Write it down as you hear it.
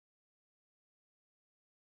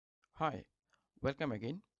Hi, welcome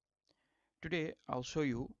again. Today I'll show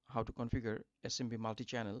you how to configure SMB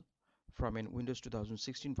Multichannel from a Windows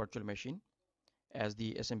 2016 virtual machine as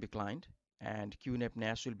the SMB client, and Qnap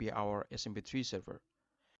NAS will be our SMB3 server.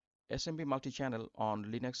 SMB Multichannel on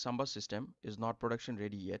Linux Samba system is not production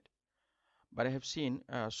ready yet, but I have seen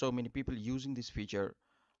so many people using this feature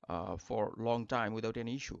for a long time without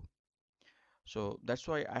any issue. So that's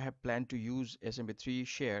why I have planned to use SMB3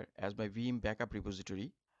 Share as my Veeam backup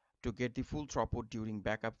repository to get the full throughput during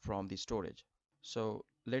backup from the storage. So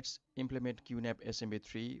let's implement Qnap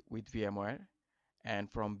SMB3 with VMware, and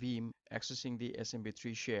from Veeam accessing the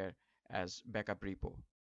SMB3 share as backup repo.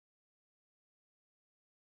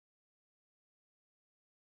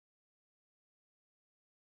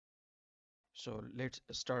 So let's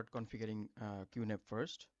start configuring Qnap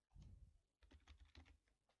first.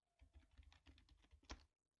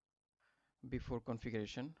 Before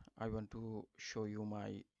configuration, I want to show you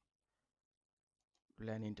my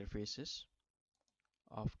LAN interfaces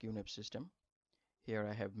of Qnap system. Here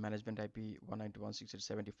I have management IP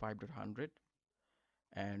 192.168.75.100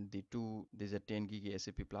 and these are 10 gig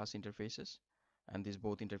SAP plus interfaces, and these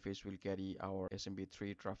both interface will carry our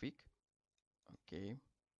SMB3 traffic. Okay,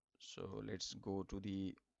 so let's go to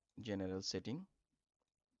the general setting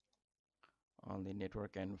on the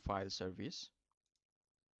network and file service.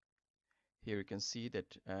 Here you can see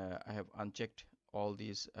that I have unchecked all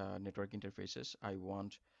these network interfaces. I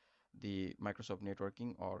want the Microsoft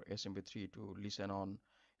networking or SMB3 to listen on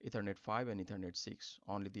Ethernet 5 and Ethernet 6,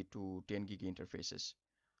 only the two 10 gig interfaces,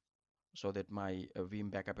 so that my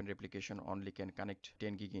Veeam backup and replication only can connect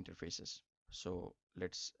 10 gig interfaces. So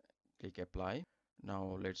let's click apply.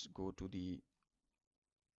 Now let's go to the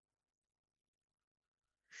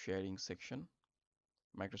sharing section.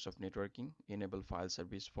 Microsoft networking, enable file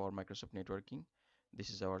service for Microsoft networking. This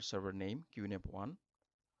is our server name, Qnap1.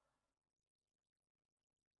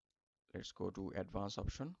 Let's go to advanced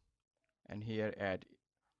option, and here add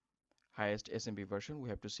highest SMB version, we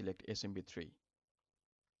have to select SMB3.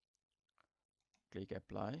 Click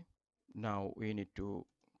apply. Now we need to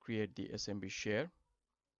create the SMB share.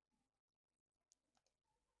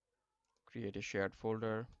 Create a shared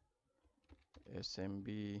folder,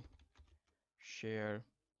 SMB share.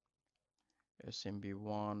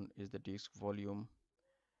 SMB1 is the disk volume.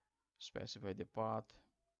 Specify the path.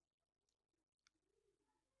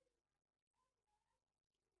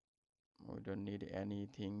 We don't need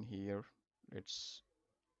anything here. Let's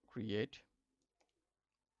create.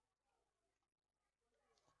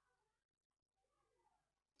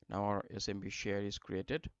 Now our SMB share is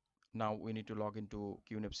created. Now we need to log into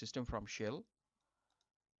Qnap system from shell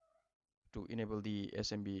to enable the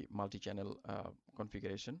SMB multi-channel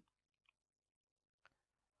configuration.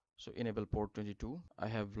 So enable port 22. I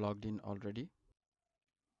have logged in already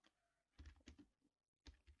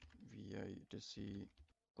via etc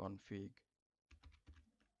config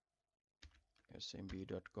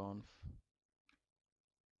smb.conf.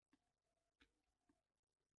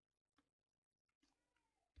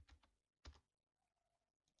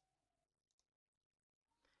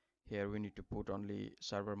 Here we need to put only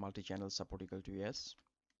server multi-channel support equal to yes.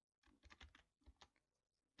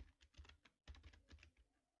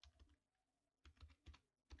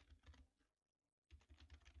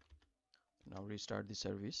 Now restart the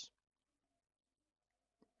service.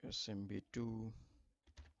 SMB2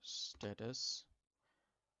 status.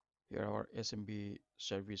 Here our SMB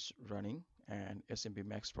service running and SMB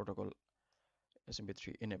max protocol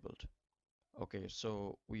SMB3 enabled. Okay,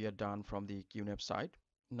 so we are done from the Qnap side.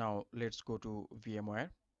 Now let's go to VMware.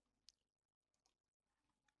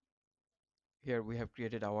 Here we have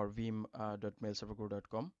created our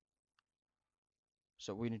veeam.mailserverguru.com.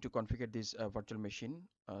 So we need to configure this virtual machine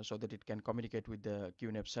so that it can communicate with the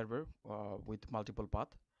Qnap server with multiple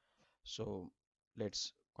paths. So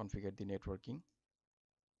let's configure the networking.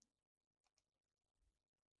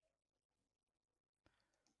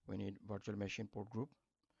 We need virtual machine port group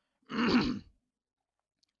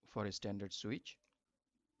for a standard switch.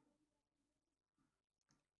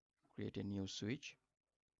 Create a new switch.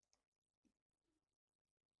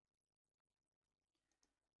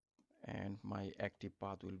 And my active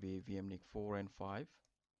path will be VMNIC 4 and 5.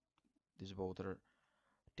 These both are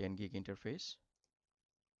 10 gig interface.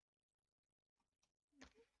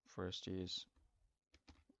 First is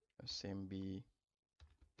SMB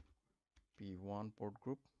P1 port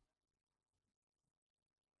group.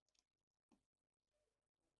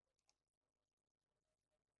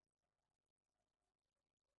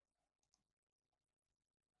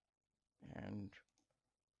 And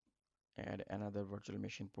add another virtual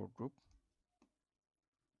machine port group.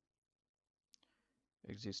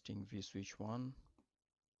 existing vSwitch 1,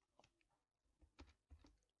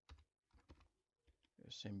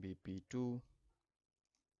 SMBP2.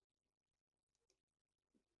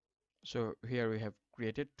 So here we have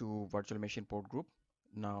created two virtual machine port group.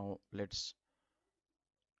 Now let's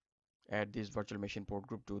add this virtual machine port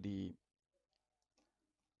group to the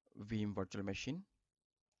Veeam virtual machine.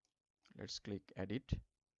 Let's click edit,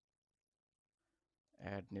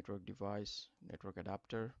 add network device, network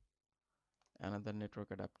adapter, another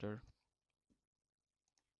network adapter.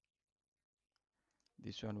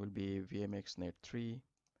 This one will be VMX-Net3,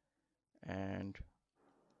 and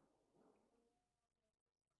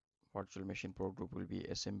virtual machine port group will be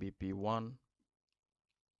SMBP1.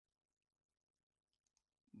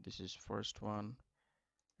 This is first one,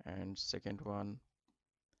 and second one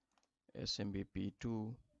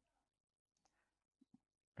SMBP2,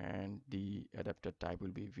 and the adapter type will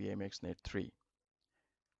be VMX-Net3.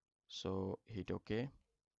 So hit OK.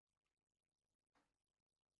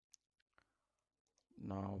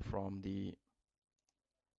 Now from the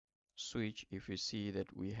switch, if you see that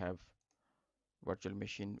we have virtual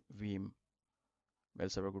machine Veeam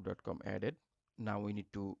mailservergroup.com added, now we need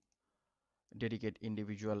to dedicate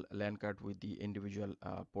individual LAN card with the individual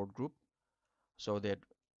port group, so that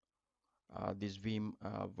this Veeam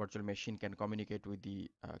virtual machine can communicate with the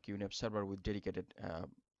Qnap server with dedicated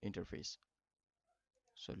interface.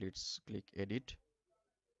 So let's click edit,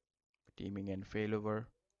 teaming and failover.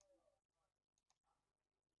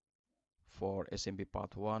 For SMB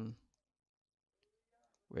path 1,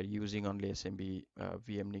 we're using only SMB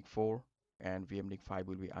VMNIC4, and VMNIC5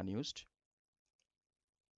 will be unused.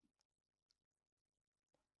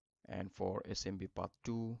 And for SMB path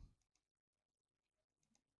 2,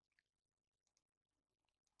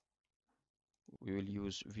 we will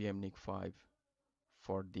use VMNIC5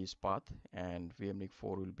 for this path, and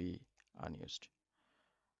VMNIC4 will be unused.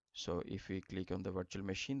 So if we click on the virtual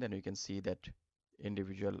machine, then we can see that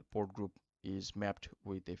individual port group is mapped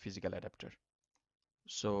with a physical adapter.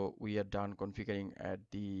 So we are done configuring at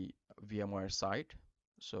the VMware site.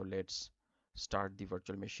 So let's start the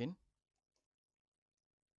virtual machine.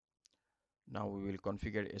 Now we will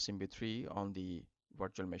configure SMB3 on the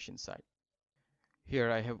virtual machine side. Here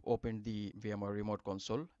I have opened the VMware remote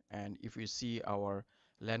console, and if you see our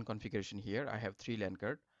LAN configuration here, I have 3 LAN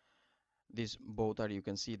cards. These both are, you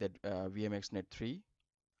can see that VMX-Net3,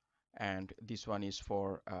 and this one is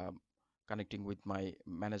for connecting with my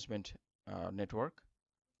management network.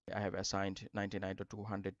 I have assigned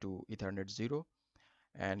 99.200 to Ethernet 0,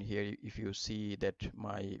 and here if you see that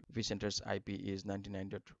my vCenter's IP is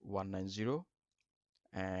 99.190,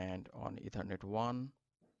 and on Ethernet 1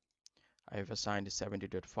 I have assigned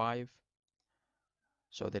 70.5,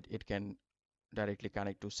 so that it can directly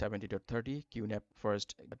connect to 70.30 Qnap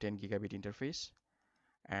first 10 gigabit interface,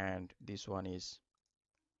 and this one is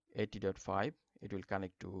 80.5, it will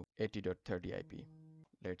connect to 80.30 IP.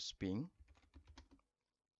 Let's ping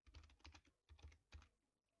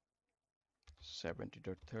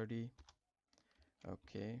 70.30,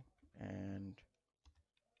 okay, and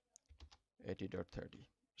 80.30.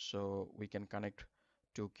 So we can connect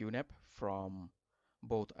to Qnap from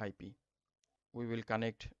both IP. We will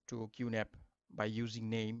connect to Qnap by using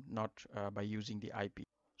name, not by using the IP.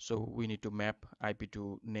 So we need to map IP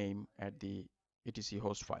to name at the etc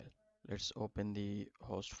host file. Let's open the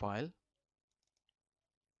host file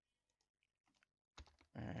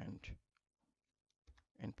and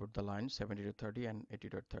input the line 70.30 and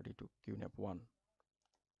 80.30 to Qnap 1.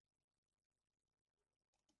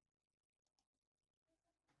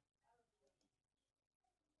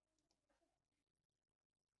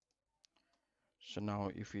 So now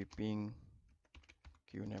if we ping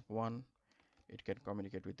Qnap 1, it can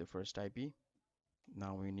communicate with the first IP.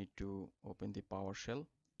 Now we need to open the PowerShell.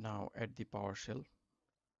 Now at the PowerShell,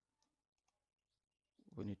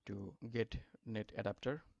 we need to get net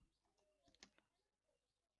adapter.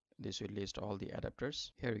 This will list all the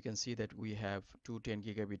adapters. Here you can see that we have two 10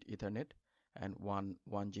 gigabit Ethernet and one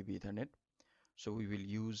 1 GB Ethernet. So we will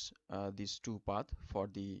use these two paths for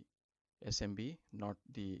the SMB, not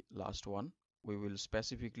the last one. We will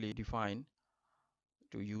specifically define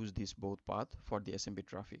to use this both path for the SMB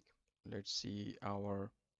traffic. Let's see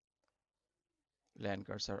our LAN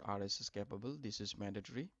cards are RSS capable. This is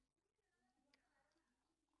mandatory.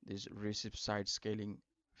 This receive side scaling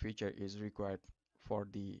feature is required for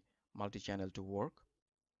the multi-channel to work.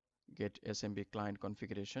 Get SMB client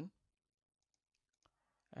configuration.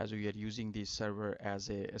 As we are using this server as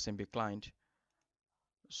a SMB client,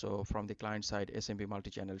 so from the client side SMB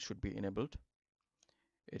multi-channel should be enabled.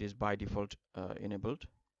 It is by default enabled.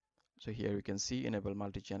 So here you can see enable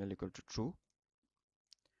multi-channel equal to true.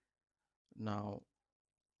 Now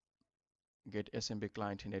get SMB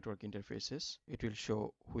client network interfaces. It will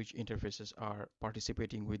show which interfaces are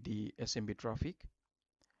participating with the SMB traffic.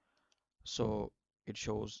 So it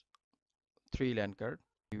shows 3 LAN card.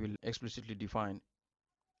 We will explicitly define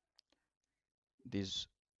these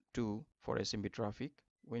 2 for SMB traffic.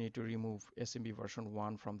 We need to remove SMB version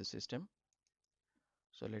 1 from the system.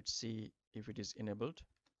 So let's see if it is enabled.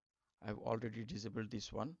 I've already disabled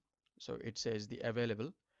this one. So it says the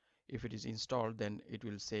available. If it is installed, then it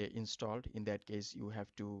will say installed. In that case, you have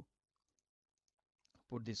to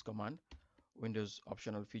put this command, Windows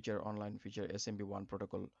optional feature online feature SMB1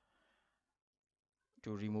 protocol,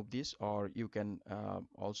 to remove this, or you can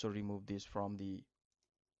also remove this from the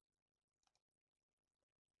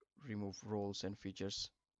remove roles and features.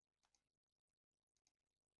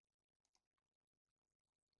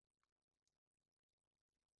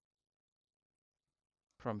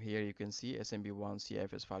 From here you can see SMB1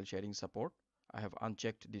 CIFS file sharing support. I have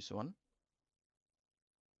unchecked this one.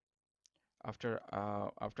 After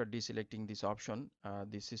deselecting this option,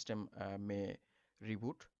 the system may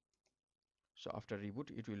reboot. So after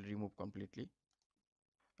reboot, it will remove completely.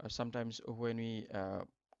 Sometimes when we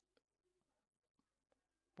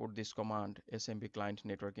put this command SMB client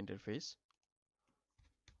network interface,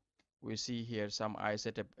 we see here some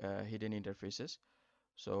iSetup hidden interfaces.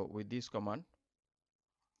 So with this command,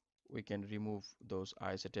 we can remove those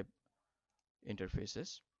iSetup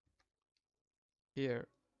interfaces. Here,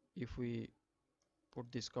 if we put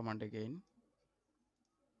this command again,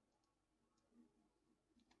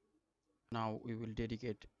 now we will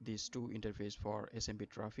dedicate these 2 interface for SMB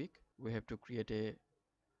traffic. We have to create a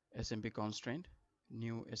SMB constraint,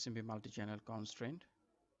 new SMB multi-channel constraint.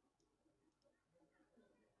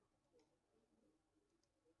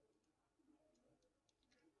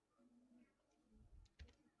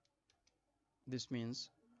 This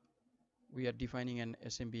means we are defining an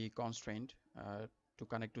SMB constraint to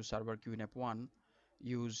connect to server Qnap 1,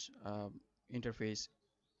 use interface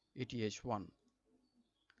ETH1.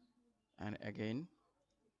 And again,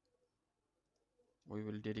 we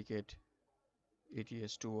will dedicate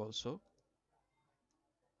ETS2 also.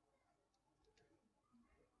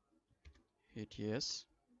 ETS.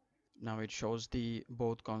 Now it shows the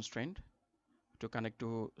both constraint. To connect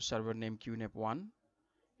to server name Qnap 1,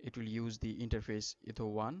 it will use the interface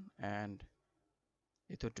etho1 and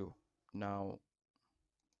etho2. Now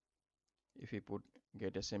if we put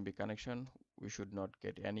get SMB connection, we should not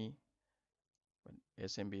get any, but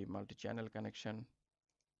SMB multi-channel connection,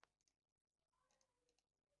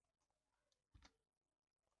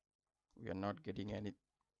 we are not getting any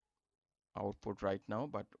output right now,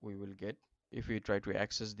 but we will get. If we try to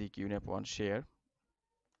access the Qnap 1 share,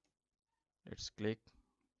 let's click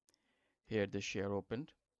here, the share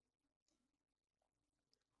opened.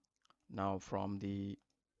 Now from the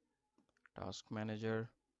task manager,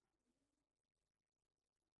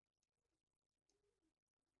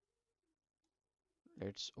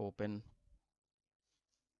 let's open,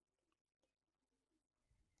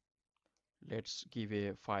 let's give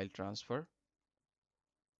a file transfer.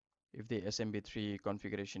 If the SMB3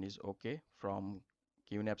 configuration is okay from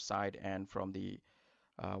Qnap side and from the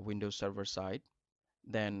Windows Server side,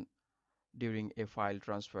 then during a file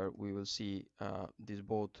transfer we will see these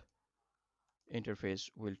both interface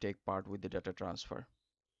will take part with the data transfer.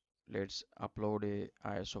 Let's upload a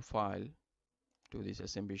ISO file to this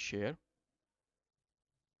SMB share.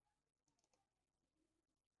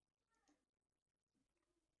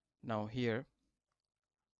 Now here,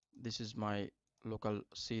 this is my local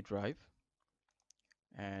C drive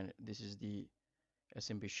and this is the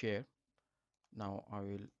SMB share. Now I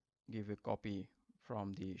will give a copy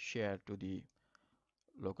from the share to the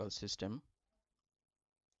local system.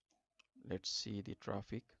 Let's see the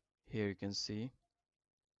traffic. Here you can see.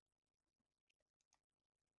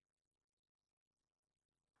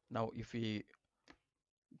 Now if we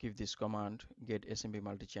give this command get SMB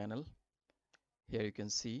multi-channel, here you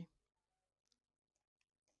can see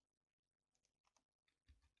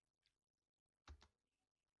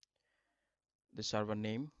the server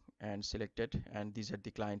name and selected, and these are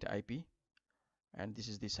the client IP and this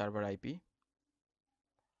is the server IP.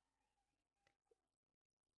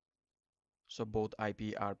 So both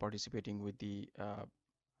IP are participating with the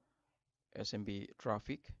SMB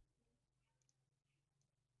traffic.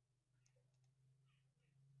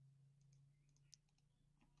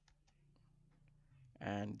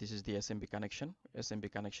 And this is the SMB connection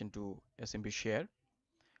to SMB share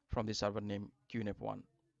from the server name Qnap 1.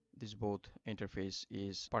 This both interface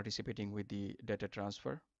is participating with the data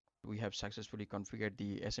transfer. We have successfully configured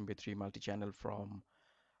the SMB3 multi-channel from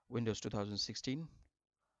Windows 2016.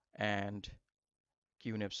 and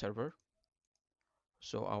Qnap Server.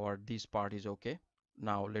 So our this part is okay.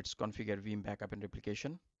 Now let's configure Veeam backup and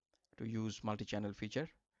replication to use multi-channel feature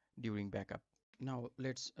during backup. Now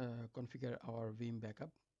let's configure our Veeam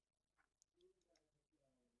backup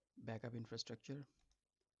infrastructure,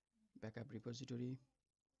 backup repository,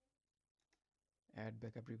 add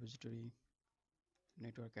backup repository,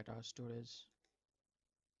 network at our storage,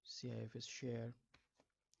 CIFS share.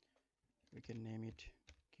 We can name it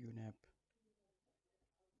Qnap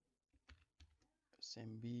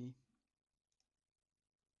SMB,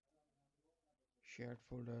 shared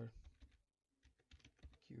folder,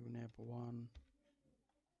 Qnap1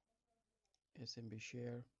 SMB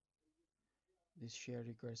share. This share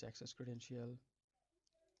requires access credential.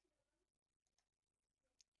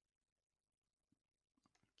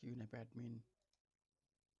 Qnap admin.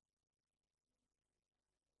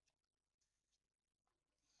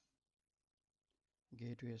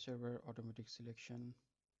 Gateway server automatic selection.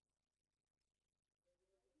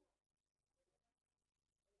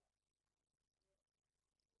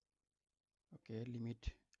 Okay, limit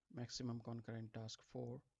maximum concurrent task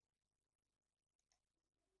 4.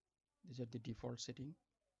 These are the default setting.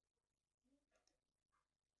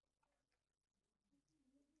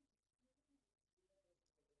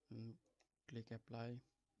 Click apply.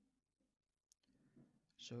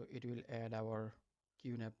 So it will add our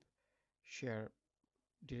Qnap share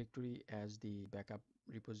directory as the backup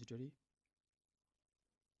repository.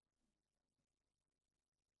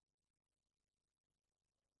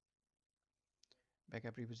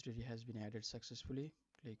 Backup repository has been added successfully.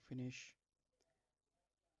 Click finish.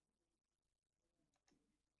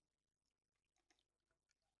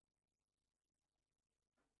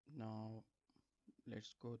 Now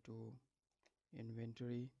let's go to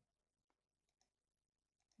inventory,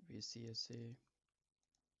 VCSA,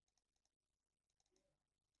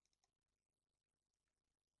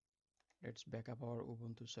 let's backup our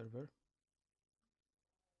Ubuntu server.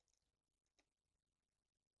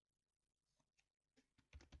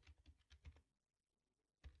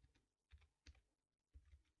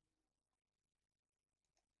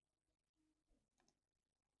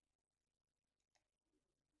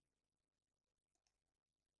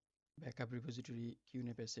 Backup repository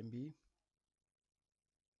Qnap SMB.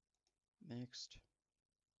 Next,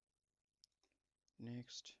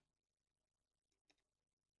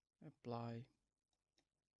 apply,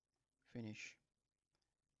 finish.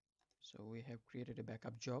 So we have created a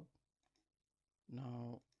backup job.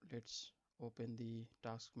 Now let's open the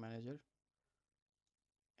task manager,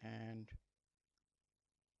 and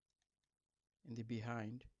in the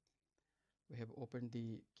behind we have opened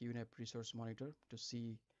the Qnap resource monitor to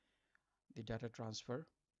see the data transfer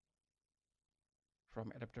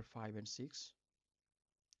from adapter 5 and 6.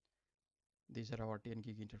 These are our 10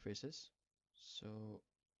 gig interfaces. So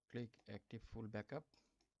click active full backup.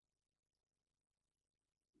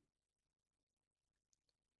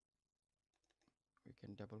 We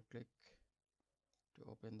can double click to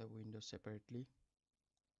open the window separately.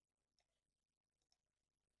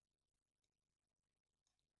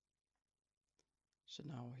 So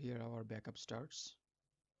now here our backup starts.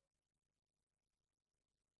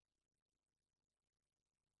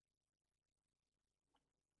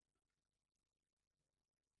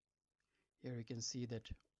 Here we can see that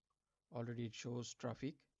already it shows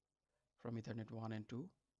traffic from Ethernet 1 and 2,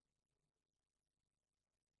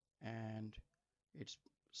 and it's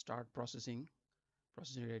start processing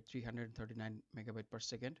at 339 megabyte per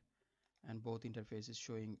second, and both interfaces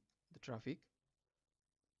showing the traffic.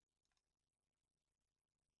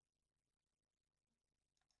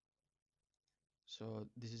 So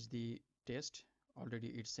this is the test. Already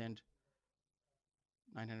it sent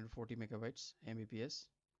 940 megabytes Mbps,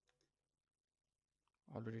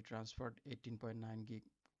 already transferred 18.9 gig,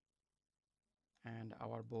 and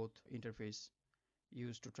our both interface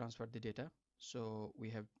used to transfer the data. So we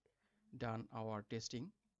have done our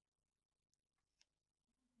testing.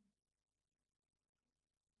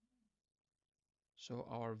 So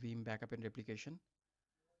our Veeam backup and replication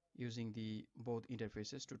using the both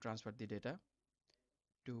interfaces to transfer the data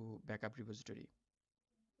to backup repository.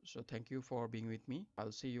 So thank you for being with me.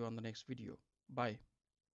 I'll see you on the next video. Bye.